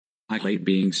I hate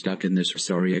being stuck in this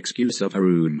sorry excuse of a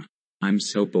room. I'm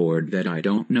so bored that I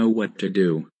don't know what to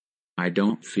do. I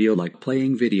don't feel like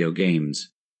playing video games.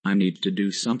 I need to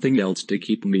do something else to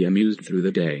keep me amused through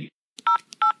the day.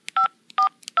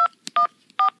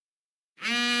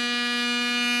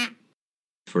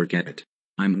 Forget it.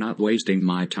 I'm not wasting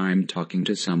my time talking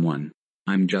to someone.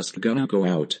 I'm just gonna go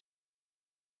out.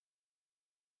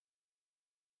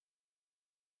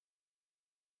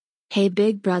 Hey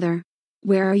big brother.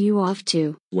 Where are you off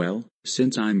to? Well,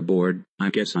 since I'm bored,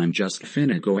 I guess I'm just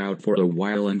finna go out for a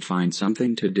while and find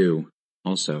something to do.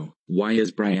 Also, why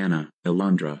is Brianna,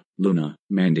 Alondra, Luna,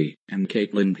 Mandy, and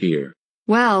Caitlin here?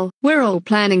 Well, we're all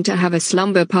planning to have a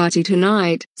slumber party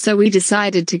tonight, so we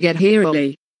decided to get here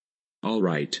early.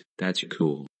 Alright, that's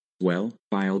cool. Well,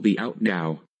 I'll be out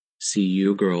now. See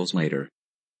you girls later.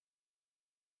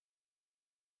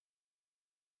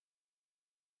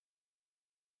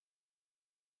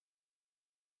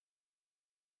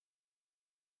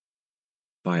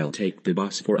 I'll take the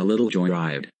bus for a little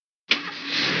joyride.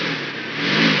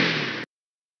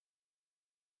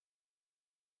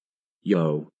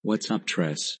 Yo, what's up,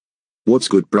 Tress? What's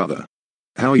good, brother?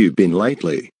 How you been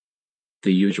lately?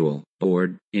 The usual,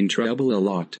 bored, in trouble a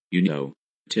lot, you know.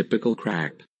 Typical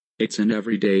crap. It's an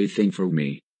everyday thing for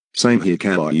me. Same here,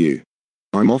 Caillou.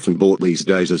 I'm often bored these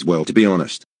days as well, to be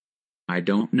honest. I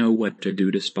don't know what to do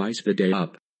to spice the day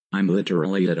up. I'm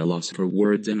literally at a loss for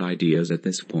words and ideas at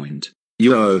this point.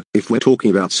 Yo, if we're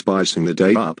talking about spicing the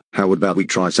day up, how about we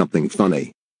try something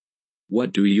funny?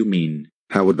 What do you mean?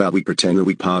 How about we pretend that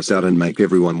we pass out and make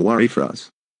everyone worry for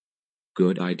us?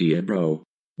 Good idea, bro.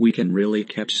 We can really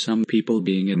catch some people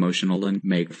being emotional and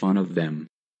make fun of them.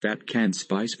 That can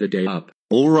spice the day up.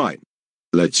 Alright.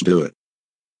 Let's do it.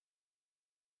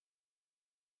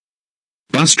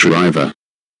 Bus driver.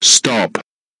 Stop.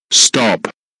 Stop.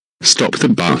 Stop the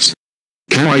bus.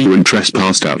 Caillou and Tress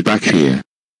passed out back here.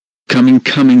 Coming.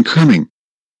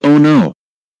 Oh no.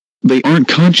 They aren't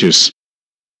conscious.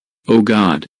 Oh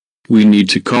god. We need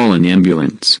to call an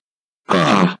ambulance. We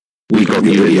got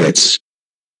the idiots.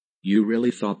 You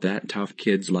really thought that tough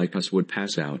kids like us would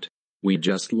pass out? We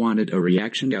just wanted a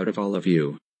reaction out of all of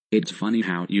you. It's funny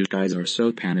how you guys are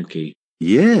so panicky.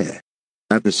 Yeah.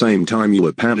 At the same time you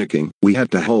were panicking, we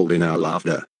had to hold in our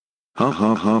laughter. Ha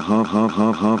ha ha ha ha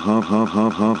ha ha ha ha ha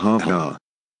ha ha ha.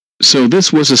 So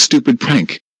this was a stupid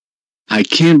prank. I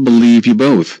can't believe you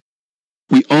both.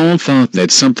 We all thought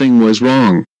that something was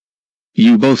wrong.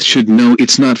 You both should know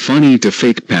it's not funny to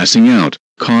fake passing out,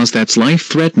 cause that's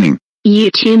life-threatening. You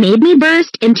two made me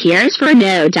burst in tears for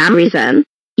no damn reason.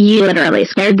 You literally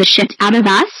scared the shit out of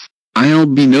us. I'll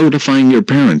be notifying your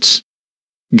parents.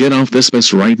 Get off this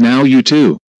bus right now, you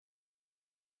two.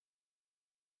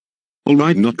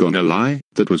 Alright, not gonna lie,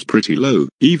 that was pretty low,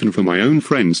 even for my own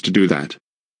friends to do that.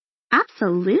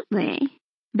 Absolutely.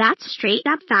 That's straight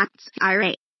up facts,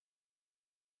 alright.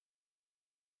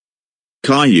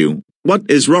 Caillou, what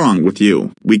is wrong with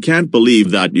you? We can't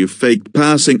believe that you faked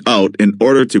passing out in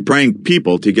order to prank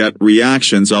people to get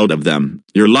reactions out of them.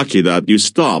 You're lucky that you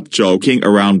stopped joking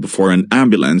around before an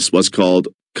ambulance was called,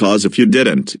 cause if you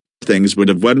didn't, things would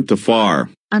have went too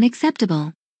far.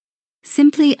 Unacceptable.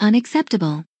 Simply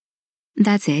unacceptable.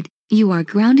 That's it, you are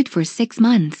grounded for 6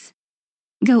 months.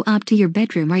 Go up to your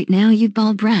bedroom right now, you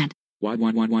bald brat.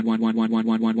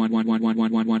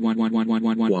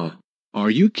 Are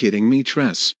you kidding me,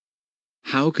 Tress?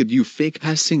 How could you fake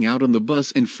passing out on the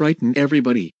bus and frighten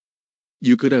everybody?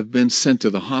 You could have been sent to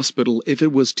the hospital if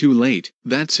it was too late.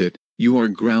 That's it, you are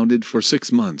grounded for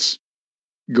 6 months.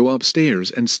 Go upstairs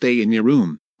and stay in your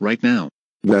room, right now.